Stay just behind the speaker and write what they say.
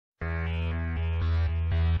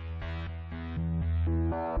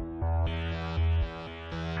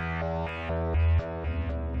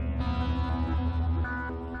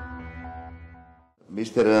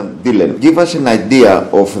Mr. Deelen, give us an idea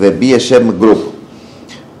of the BSM group.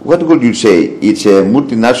 What would you say? It's a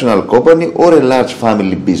multinational company or a large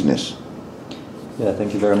family business? Yeah,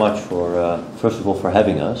 thank you very much for, first of all, for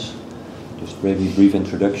having us. Just a very brief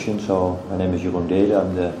introduction. So, my name is Jeroen Deelen.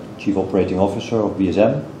 I'm the Chief Operating Officer of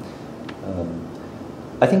BSM.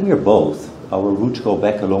 I think we are both. Our roots go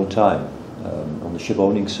back a long time. On the ship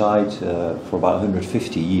owning side, for about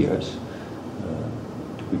 150 years.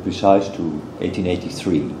 To be precise, to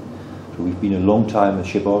 1883. So we've been a long time a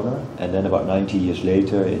ship owner, and then about 90 years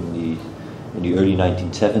later, in the early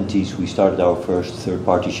 1970s, we started our first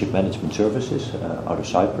third-party ship management services out of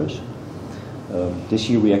Cyprus. This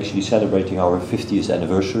year we're actually celebrating our 50th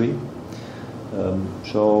anniversary.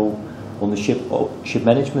 So on the ship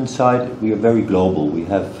management side, we are very global. We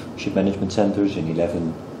have ship management centers in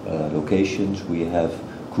 11 locations. We have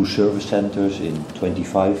crew service centers in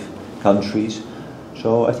 25 countries.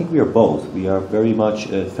 So I think we are both. We are very much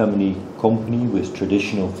a family company with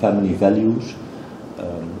traditional family values,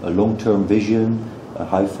 a long-term vision, a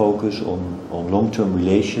high focus on long-term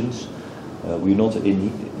relations. We're not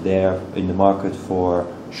there in the market for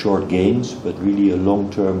short gains, but really a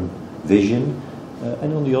long-term vision.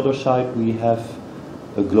 And on the other side, we have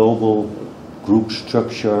a global group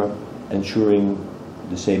structure ensuring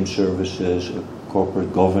the same services,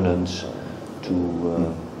 corporate governance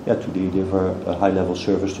to deliver a high-level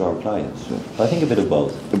service to our clients. So I think a bit of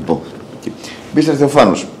both. Okay. Mr.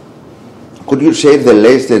 Theophanos, could you share the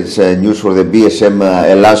latest news for the BSM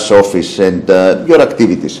Hellas office and your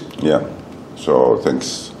activities? Yeah, so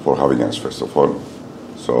thanks for having us, first of all.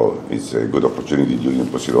 So it's a good opportunity during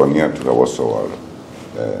Posidonia to have also our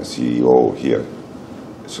CEO here.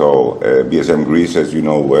 So BSM Greece, as you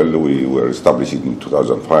know well, we were established in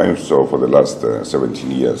 2005, so for the last 17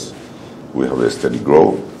 years we have a steady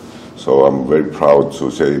growth. So I'm very proud to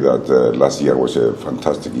say that last year was a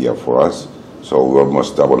fantastic year for us. So we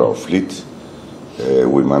almost doubled our fleet.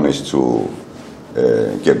 We managed to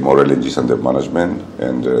get more LNGs under management,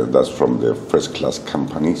 and that's from the first-class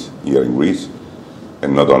companies here in Greece.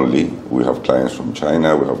 And not only, we have clients from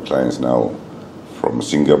China, we have clients now from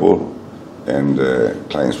Singapore, and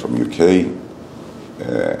clients from UK.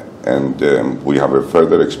 We have a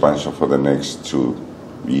further expansion for the next 2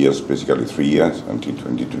 years, basically 3 years, until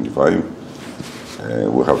 2025.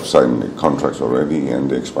 We have signed contracts already, and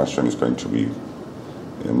the expansion is going to be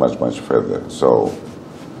much, much further. So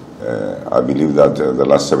I believe that the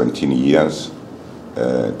last 17 years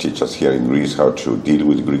teach us here in Greece how to deal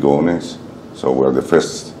with Greek owners. So we are the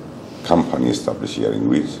first company established here in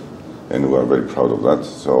Greece, and we are very proud of that.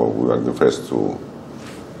 So we are the first to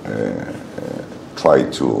try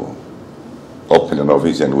to open an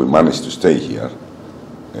office, and we managed to stay here.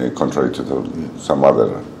 Contrary to some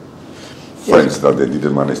other friends that they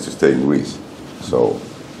didn't manage to stay in Greece. So,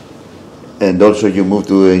 and also you moved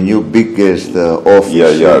to a new biggest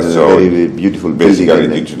office. So very beautiful building. Basically,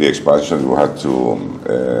 due to the expansion, we had to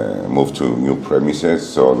move to new premises,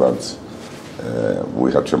 so that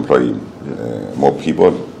we had to employ more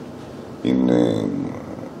people in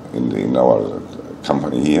our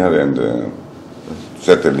company here, and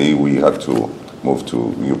certainly we had to move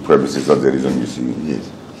to new premises. That's the reason you see. Yes.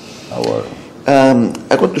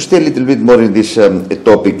 I want to stay a little bit more in this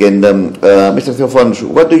topic, and Mr. Theophanos,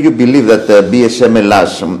 what do you believe that BSM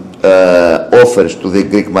Hellas offers to the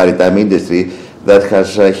Greek maritime industry that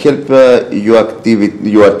has helped you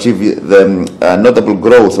achieve the notable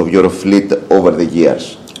growth of your fleet over the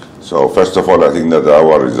years? So first of all, I think that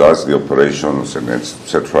our results, the operations, and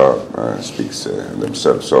etc. Speaks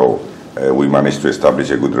themselves. So we managed to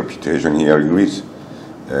establish a good reputation here in Greece.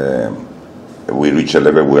 We reach a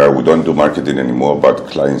level where we don't do marketing anymore, but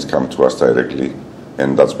clients come to us directly,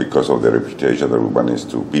 and that's because of the reputation that we managed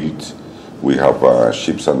to build. We have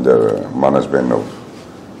ships under management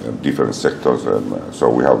of different sectors. So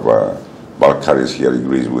we have bulk carriers here in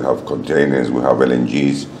Greece, we have containers, we have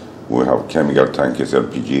LNGs, we have chemical tankers,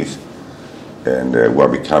 LPGs, and we are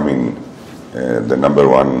becoming the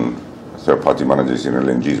 #1 third-party managers in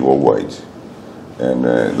LNGs worldwide. And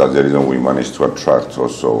that's the reason we managed to attract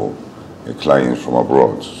also clients from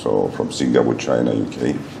abroad, so from Singapore, China,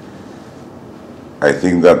 UK. I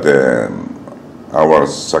think that our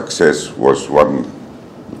success was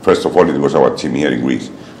first of all, it was our team here in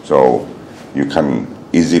Greece. So you can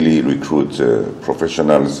easily recruit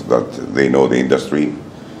professionals that they know the industry.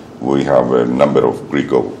 We have a number of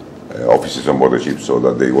Greek offices on board the ship, so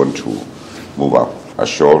that they want to move up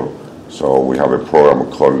ashore. So we have a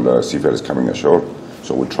program called Seafarers Coming Ashore,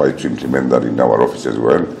 So we try to implement that in our office as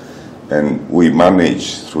well. And we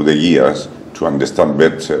manage through the years to understand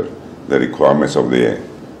better the requirements of the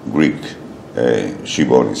Greek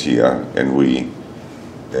ship owners here, and we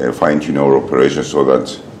fine-tune our operations so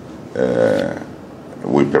that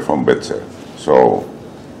we perform better. So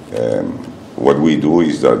what we do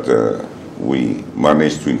is that we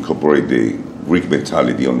manage to incorporate the Greek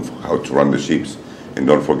mentality on how to run the ships, and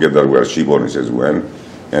don't forget that we are ship owners as well,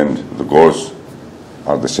 and the goals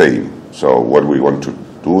are the same. So what we want to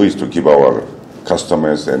do is to keep our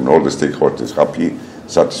customers and all the stakeholders happy,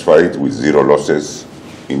 satisfied, with zero losses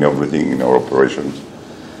in everything in our operations.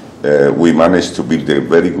 We managed to build a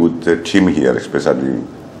very good team here, especially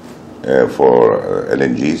for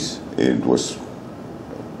LNGs. It was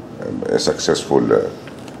a successful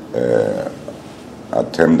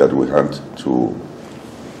attempt that we had to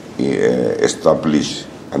establish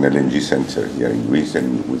an LNG center here in Greece,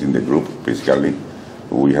 and within the group, basically,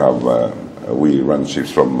 we have we run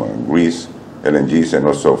ships from Greece, LNGs, and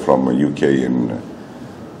also from UK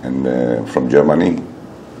and from Germany,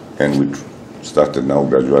 and we started now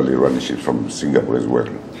gradually running ships from Singapore as well,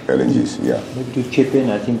 LNGs. Yeah. Maybe to chip in,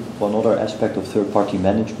 I think one other aspect of third-party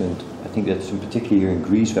management, I think that's in particular here in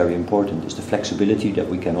Greece very important, is the flexibility that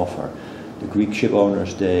we can offer. The Greek ship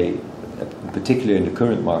owners, they, particularly in the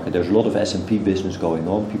current market, there's a lot of S&P business going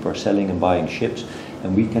on. People are selling and buying ships,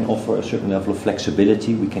 and we can offer a certain level of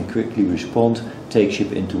flexibility. We can quickly respond, take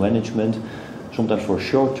ship into management. Sometimes for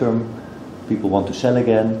short term, people want to sell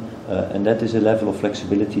again, and that is a level of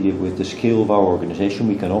flexibility that with the scale of our organization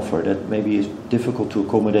we can offer that maybe is difficult to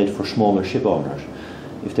accommodate for smaller ship owners.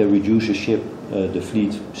 If they reduce a ship, the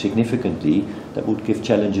fleet significantly, that would give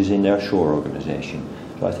challenges in their shore organization.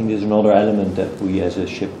 So I think there's another element that we as a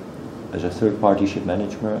third-party ship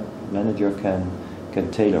manager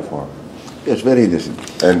can tailor for. Yes, very interesting.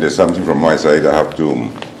 And there's something from my side I have to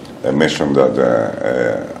mention that,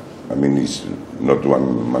 I mean, it's not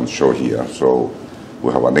one-man show here. So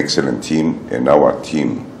we have an excellent team, and our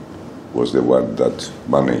team was the one that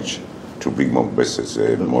managed to bring more business,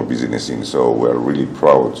 more business in. So we're really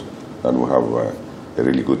proud that we have a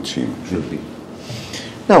really good team. Should be.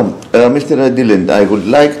 Now, Mr. Deelen, I would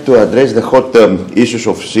like to address the hot issues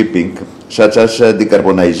of shipping, such as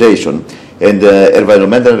decarbonization and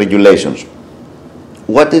environmental regulations.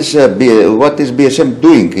 What is BSM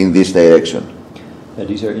doing in this direction?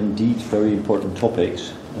 These are indeed very important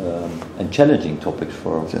topics and challenging topics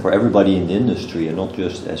for everybody in the industry, and not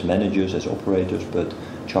just as managers, as operators, but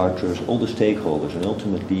charters, all the stakeholders, and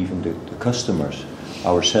ultimately even the customers,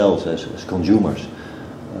 ourselves as consumers.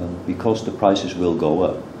 Because the prices will go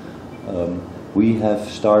up. We have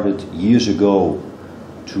started years ago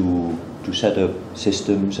to set up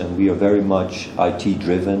systems, and we are very much IT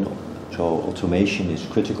driven, so automation is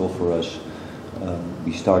critical for us.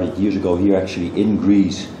 We started years ago here actually in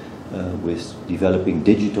Greece with developing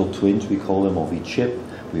digital twins, we call them, of each ship.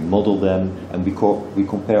 We model them, and we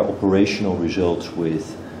compare operational results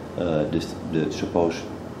with the supposed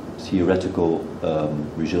theoretical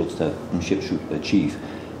results that ships should achieve.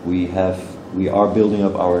 We are building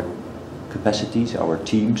up our capacities, our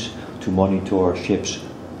teams, to monitor ships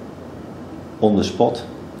on the spot,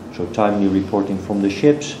 so timely reporting from the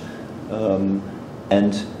ships,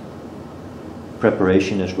 and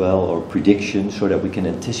preparation as well, or prediction, so that we can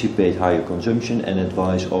anticipate higher consumption and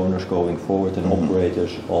advise owners going forward and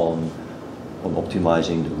operators on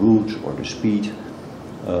optimizing the routes or the speed.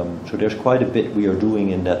 So there's quite a bit we are doing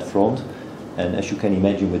in that front. And as you can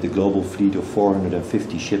imagine, with the global fleet of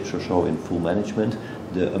 450 ships or so in full management,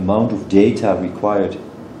 the amount of data required,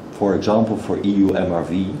 for example, for EU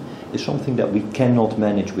MRV, is something that we cannot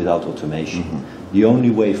manage without automation. The only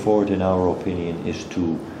way forward, in our opinion, is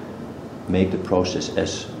to make the process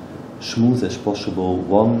as smooth as possible.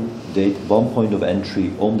 One point of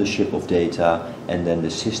entry on the ship of data, and then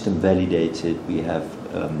the system validates it. We have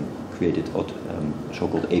created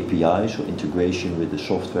so-called APIs, so integration with the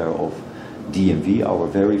software of DMV, our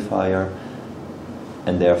verifier,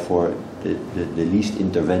 and therefore the least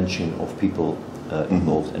intervention of people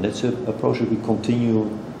involved. And that's a process we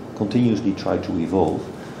continuously try to evolve.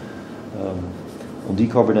 On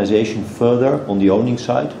decarbonization further, on the owning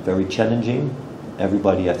side, very challenging.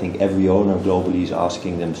 Everybody, I think every owner globally is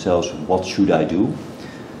asking themselves, what should I do?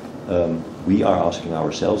 We are asking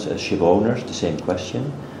ourselves as ship owners the same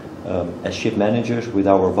question. As ship managers, with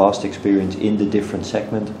our vast experience in the different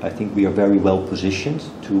segment, I think we are very well positioned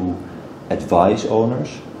to advise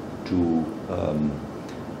owners, to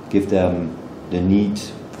give them the need,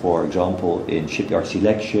 for example, in shipyard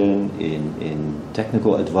selection, in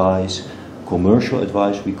technical advice, commercial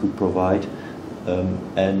advice we could provide.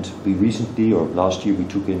 And we recently, or last year, we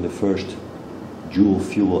took in the first dual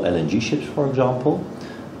fuel LNG ships, for example.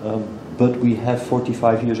 But we have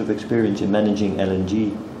 45 years of experience in managing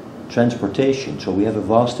LNG transportation, so we have a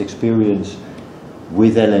vast experience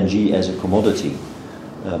with LNG as a commodity.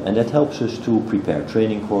 And that helps us to prepare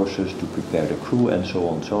training courses, to prepare the crew and so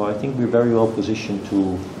on. So I think we're very well positioned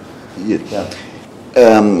to...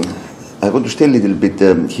 I want to stay a little bit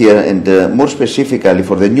here and more specifically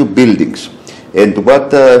for the new buildings and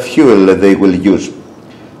what fuel they will use.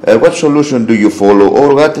 What solution do you follow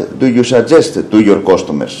or what do you suggest to your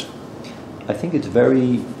customers? I think it's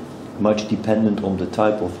very much dependent on the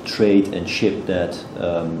type of trade and ship that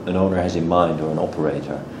an owner has in mind or an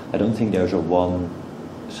operator. I don't think there's a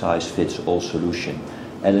one-size-fits-all solution.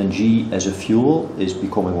 LNG as a fuel is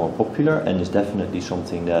becoming more popular and is definitely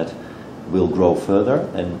something that will grow further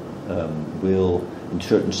and will, in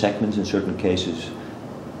certain segments, in certain cases,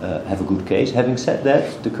 have a good case. Having said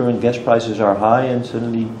that, the current gas prices are high and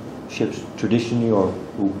suddenly ships traditionally or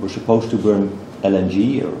who were supposed to burn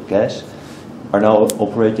LNG or gas are now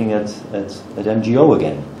operating at MGO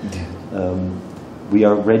again. We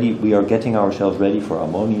are ready. We are getting ourselves ready for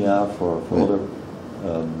ammonia, for other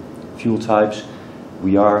fuel types.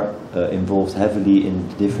 We are involved heavily in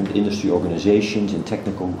different industry organizations, in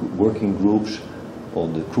technical working groups,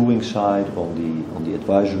 on the crewing side, on the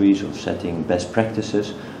advisories of setting best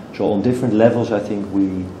practices. So on different levels, I think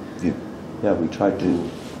we try to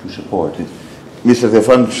support. Mr.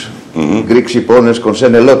 Theophanous, Greek ship owners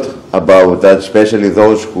concern a lot about that, especially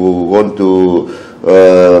those who want to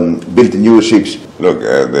build new ships. Look,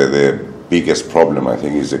 the biggest problem, I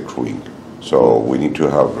think, is the crewing. So we need to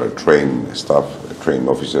have trained staff, trained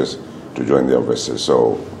officers to join their vessels.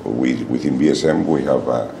 So within BSM, we have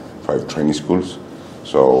 5 training schools.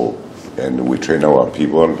 So, and we train our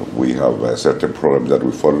people. We have a certain program that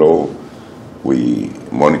we follow. We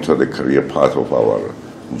monitor the career path of our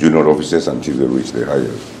junior officers until they reach the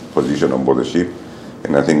higher position on board the ship.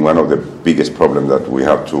 And I think one of the biggest problems that we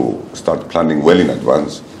have to start planning well in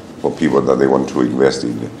advance for people that they want to invest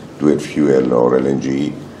in dual fuel or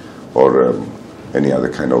LNG or any other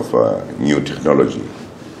kind of new technology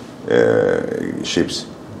ships.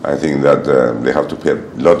 I think that they have to pay a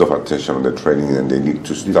lot of attention on the training and they need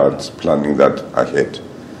to start planning that ahead.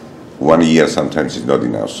 1 year sometimes is not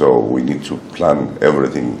enough, so we need to plan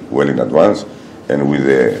everything well in advance. And with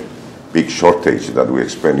the big shortage that we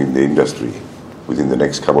expect in the industry within the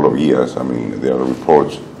next couple of years, I mean, there are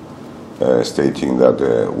reports stating that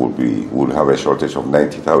we'll have a shortage of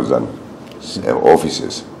 90,000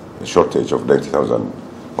 offices, a shortage of 90,000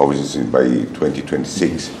 offices by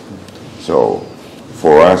 2026. So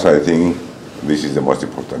for us, I think this is the most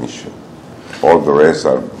important issue. All the rest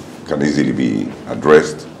can easily be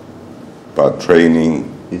addressed, but training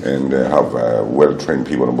and have well-trained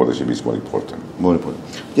people on board the ship is more important. More important.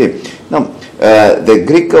 Okay. Now, the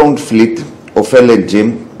Greek-owned fleet of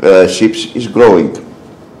LNG ships is growing.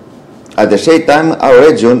 At the same time, our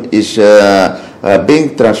region is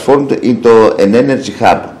being transformed into an energy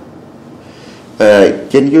hub.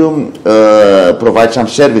 Can you provide some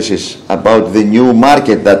services about the new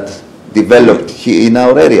market that developed here in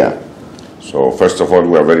our area? So first of all,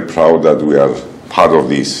 we are very proud that we are part of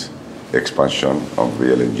this expansion of the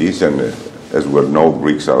LNGs, and as we know,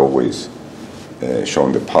 Greeks are always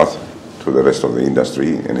showing the path to the rest of the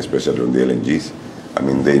industry, and especially on the LNGs. I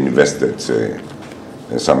mean, they invested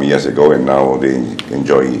some years ago, and now they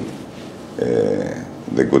enjoy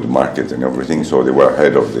the good market and everything, so they were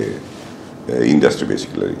ahead of the industry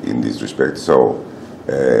basically in this respect. So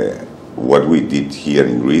what we did here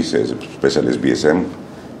in Greece, especially as BSM,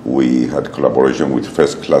 we had collaboration with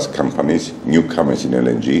first-class companies, newcomers in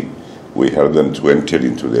LNG. We helped them to enter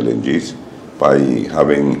into the LNGs by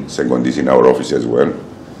having secondees in our office as well.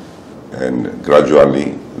 And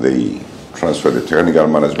gradually they transfer the technical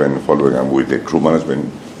management, following up with the crew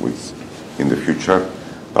management in the future.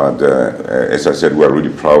 But as I said, we are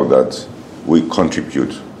really proud that we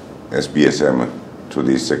contribute as BSM to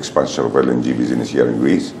this expansion of LNG business here in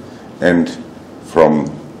Greece. And from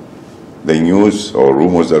the news or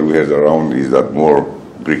rumors that we heard around is that more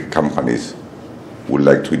Greek companies would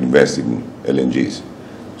like to invest in LNGs.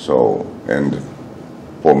 So, and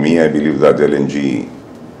for me, I believe that LNG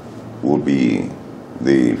will be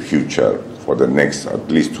the future for the next at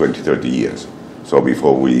least 20-30 years. So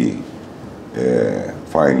before we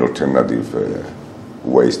find alternative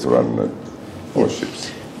ways to run our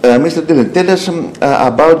ships. Mr. Deelen, tell us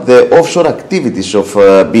about the offshore activities of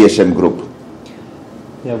BSM Group.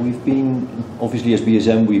 Yeah, we've been, obviously as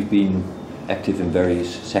BSM, we've been active in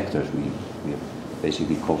various sectors. We have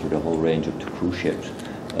basically covered a whole range of cruise ships.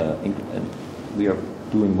 And we are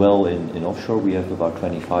doing well in offshore. We have about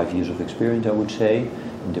 25 years of experience, I would say,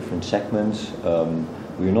 in different segments.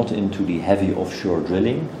 We are not into the heavy offshore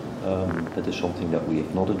drilling. That is something that we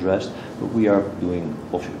have not addressed, but we are doing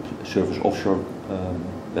service offshore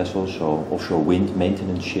vessels, so offshore wind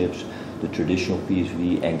maintenance ships, the traditional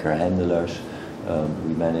PSV, anchor handlers.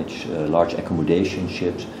 We manage large accommodation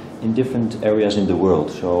ships in different areas in the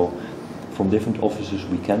world. So from different offices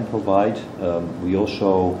we can provide. We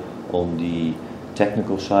also, on the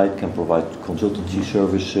technical side, can provide consultancy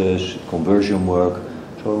services, conversion work.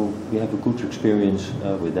 So we have a good experience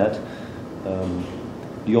with that.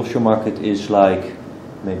 The offshore market is like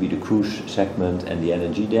maybe the cruise segment and the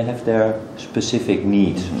energy. They have their specific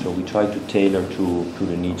needs, so we try to tailor to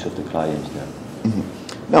the needs of the clients there.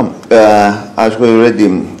 Now, as we already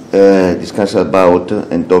discussed about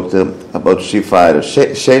and talked about seafarers,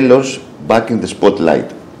 sailors back in the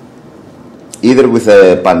spotlight, either with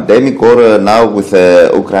a pandemic or now with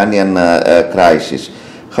the Ukrainian crisis.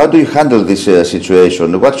 How do you handle this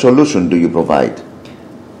situation? What solution do you provide?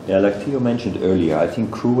 Yeah, like Theo mentioned earlier, I think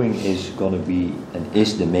crewing is going to be and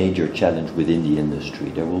is the major challenge within the industry.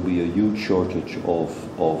 There will be a huge shortage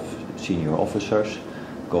of senior officers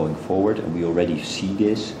going forward, and we already see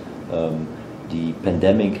this. The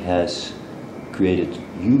pandemic has created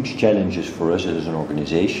huge challenges for us as an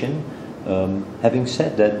organization. Having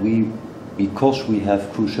said that, because we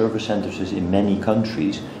have crew service centers in many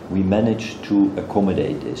countries, we managed to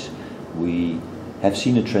accommodate this. We have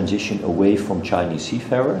seen a transition away from Chinese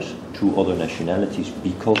seafarers to other nationalities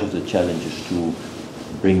because of the challenges to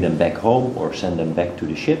bring them back home or send them back to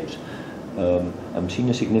the ships. I'm seeing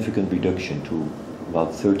a significant reduction to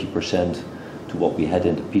about 30% to what we had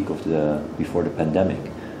in the peak of before the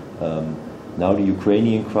pandemic. Now the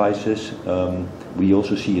Ukrainian crisis, we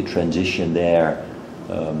also see a transition there.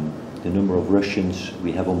 The number of Russians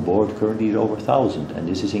we have on board currently is over 1,000, and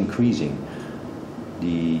this is increasing.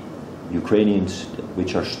 The Ukrainians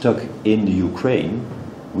which are stuck in the Ukraine,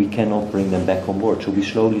 we cannot bring them back on board. So we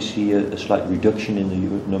slowly see a slight reduction in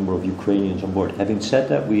the number of Ukrainians on board. Having said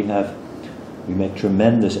that, we make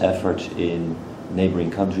tremendous efforts in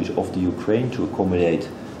neighboring countries of the Ukraine to accommodate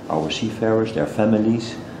our seafarers, their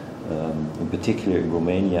families, in particular in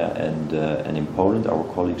Romania and in Poland. Our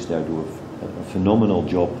colleagues there do a phenomenal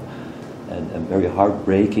job and very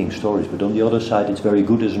heartbreaking stories. But on the other side, it's very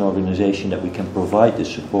good as an organization that we can provide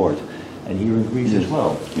this support. And here in Greece as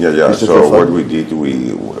well. Yeah. So what we did,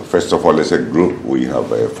 first of all, as a group, we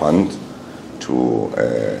have a fund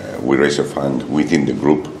we raise a fund within the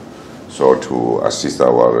group, so to assist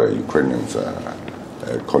our Ukrainian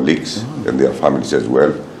colleagues and their families as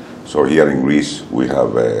well. So here in Greece, we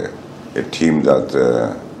have a team that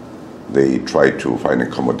they try to find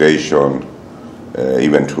accommodation,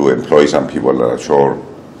 even to employ some people ashore,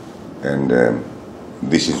 and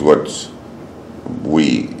this is what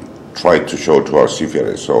we try to show to our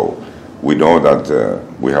seafarers. So we know that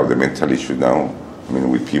we have the mental issue now. I mean,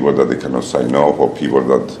 with people that they cannot sign off, or people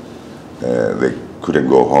that they couldn't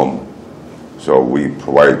go home. So we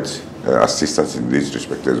provide assistance in this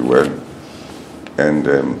respect as well.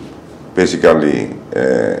 And basically,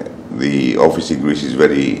 the office in Greece is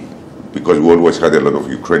because we always had a lot of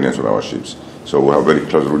Ukrainians on our ships, so we have very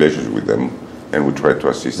close relations with them, and we try to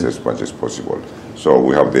assist as much as possible. So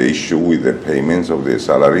we have the issue with the payments of the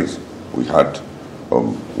salaries we had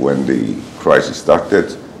when the crisis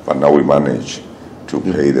started, but now we manage to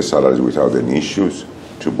pay the salaries without any issues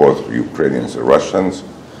to both Ukrainians and Russians.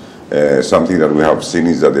 Something that we have seen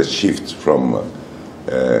is that the shift from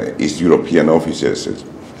East European offices,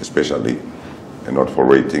 especially, and not for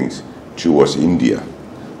ratings, towards India.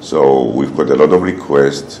 So we've got a lot of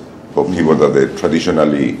requests for people that they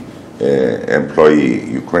traditionally employ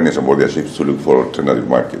Ukrainians on board their ships to look for alternative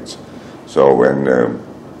markets. So when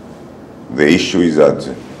the issue is that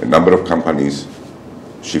a number of companies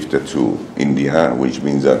shifted to India, which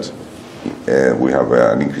means that we have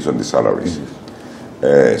an increase on the salaries.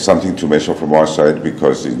 Something to mention from our side,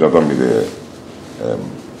 because it's not only the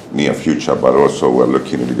near future, but also we're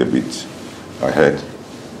looking a little bit ahead.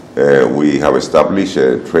 We have established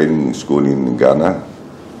a training school in Ghana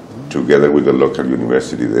together with the local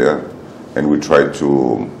university there, and we try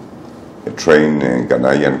to train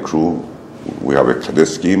Ghanaian crew. We have a cadet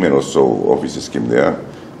scheme and also officer scheme there,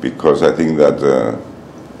 because I think that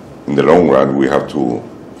in the long run we have to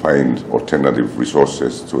find alternative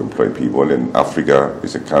resources to employ people, and Africa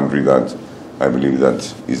is a country that I believe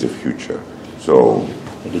that is the future. So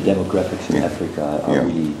the demographics in Africa are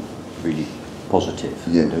really positive.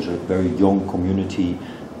 Yeah. There's a very young community.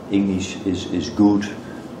 English is good.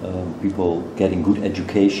 People getting good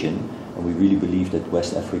education, And we really believe that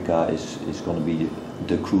West Africa is going to be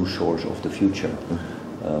the cruise source of the future.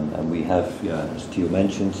 And we have, as Theo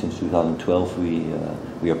mentioned, since 2012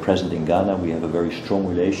 we are present in Ghana. We have a very strong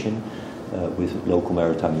relation with local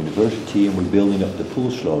maritime university, and we're building up the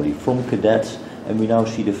pool slowly from cadets, and we now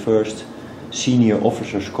see the first senior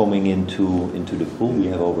officers coming into the pool. We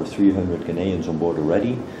have over 300 Ghanaians on board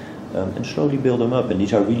already, and slowly build them up. And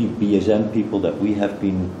these are really BSM people that we have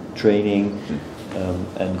been training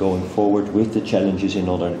and going forward with the challenges in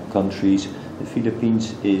other countries. The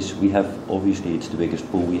Philippines we have, obviously it's the biggest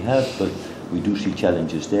pool we have, but we do see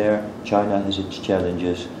challenges there. China has its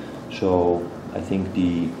challenges. So I think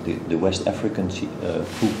the West African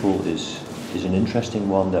pool is an interesting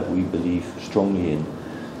one that we believe strongly in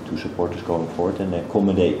to support us going forward and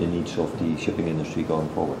accommodate the needs of the shipping industry going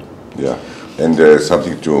forward. Yeah, and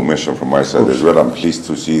something to mention from my side as well. I'm pleased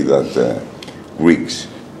to see that Greeks,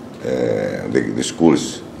 the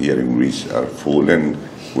schools here in Greece are full, and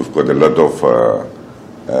we've got a lot of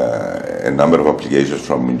a number of applications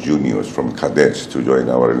from juniors, from cadets to join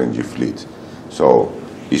our LNG fleet. So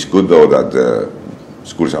it's good though that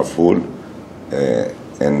schools are full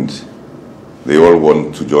and they all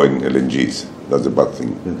want to join LNGs. That's the bad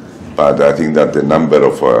thing. But I think that the number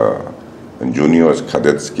of juniors,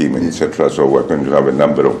 cadet scheme, etc. So we're going to have a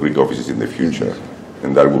number of Greek offices in the future,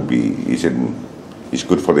 and that would be it's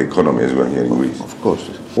good for the economy as well here in Greece. Of course.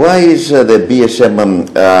 Why is the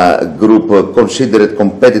BSM group considered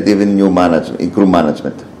competitive in crew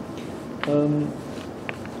management?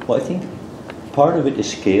 Well, I think part of it is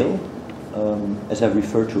scale. As I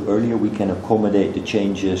referred to earlier, we can accommodate the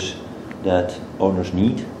changes that owners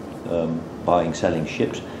need, buying, selling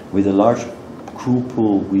ships. With a large crew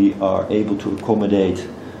pool, we are able to accommodate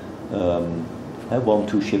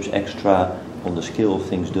 1-2 ships extra on the scale of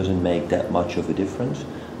things doesn't make that much of a difference.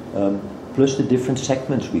 Plus the different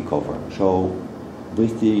segments we cover. So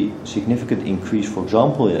with the significant increase, for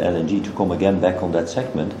example, in LNG, to come again back on that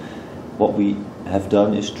segment, what we have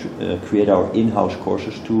done is create our in-house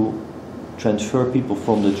courses to transfer people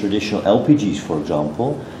from the traditional LPGs, for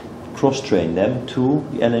example, cross-train them to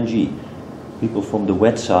the LNG. People from the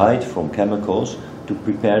wet side, from chemicals, to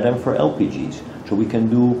prepare them for LPGs. So we can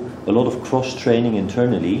do a lot of cross-training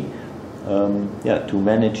internally to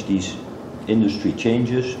manage these industry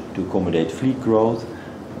changes, to accommodate fleet growth,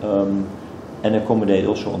 and accommodate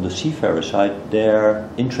also on the seafarer side their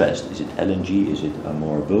interest. Is it LNG? Is it a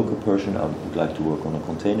more bulker person? I would like to work on a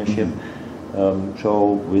container ship.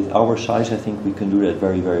 So with our size, I think we can do that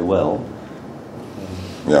very, very well.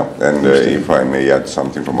 Yeah, and if I may add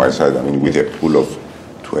something from my side, I mean, with a pool of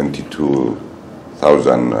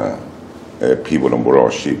 22,000 people on board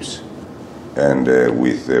our ships, and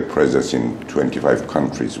with a presence in 25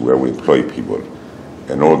 countries where we employ people,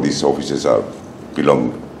 and all these offices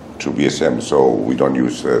belong to BSM, so we don't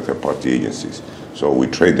use third-party agencies. So we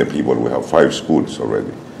train the people. We have 5 schools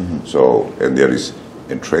already. So, and there is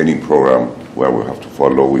a training program where we have to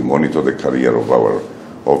follow. We monitor the career of our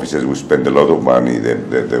officers. We spend a lot of money.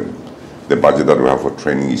 The budget that we have for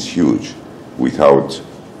training is huge, without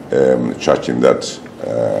charging that.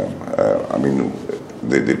 I mean,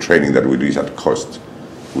 the training that we do is at cost.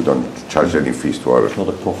 We don't charge any fees to our. It's not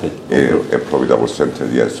a profit. A profitable center,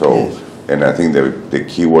 yes. So, and I think the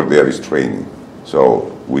key word there is training.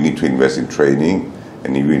 So we need to invest in training,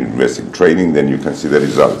 and if you invest in training, then you can see the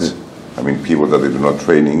results. I mean, people that they do not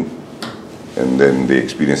training, and then they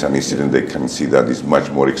experience an incident, they can see that it's much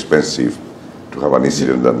more expensive to have an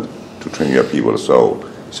incident than to train your people. So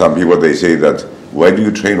some people, they say that, why do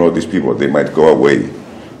you train all these people? They might go away.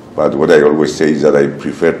 But what I always say is that I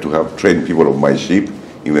prefer to have trained people on my ship,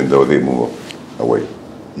 even though they move away.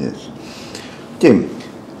 Yes. Tim,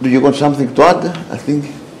 do you want something to add? I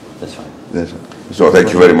think That's fine. that's fine. So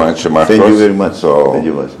thank you very much, Marcos. Thank you very much. So Thank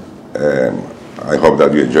you, Marcos. I hope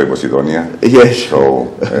that you enjoy Posidonia. Yes. So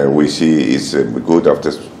we see it's good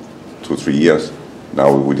after 2-3 years.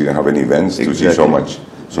 Now we didn't have any events to see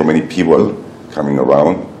so many people coming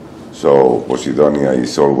around. So Posidonia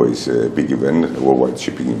is always a big event, a worldwide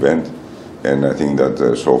shipping event, and I think that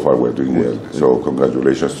so far we're doing well. So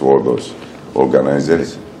congratulations to all those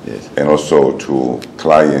organizers, and also to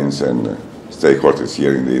clients and stakeholders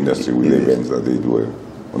here in the industry with the events that they do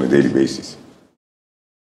on a daily basis.